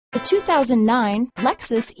The 2009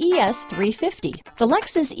 Lexus ES 350. The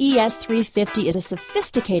Lexus ES 350 is a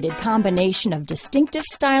sophisticated combination of distinctive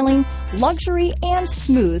styling, luxury, and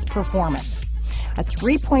smooth performance. A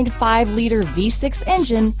 3.5-liter V6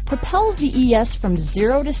 engine propels the ES from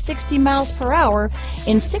 0 to 60 miles per hour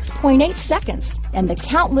in 6.8 seconds, and the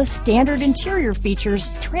countless standard interior features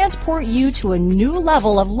transport you to a new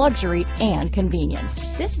level of luxury and convenience.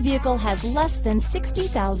 This vehicle has less than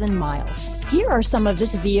 60,000 miles. Here are some of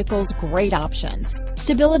this vehicle's great options: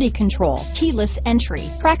 stability control, keyless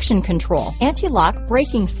entry, traction control, anti-lock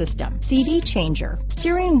braking system, CD changer,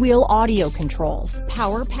 steering wheel audio controls,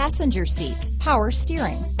 power passenger seat, power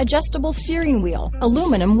steering, adjustable steering wheel,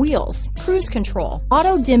 aluminum wheels, cruise control,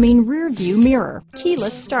 auto-dimming rear view mirror,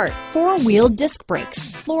 keyless start, four-wheel disc brakes,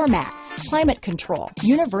 floor mats, climate control,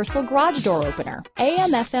 universal garage door opener,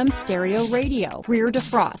 AM/FM stereo radio, rear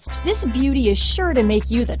defrost. This beauty is sure to make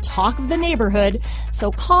you the talk of the neighborhood,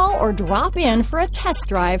 so call or drop in for a test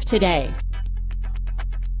drive today.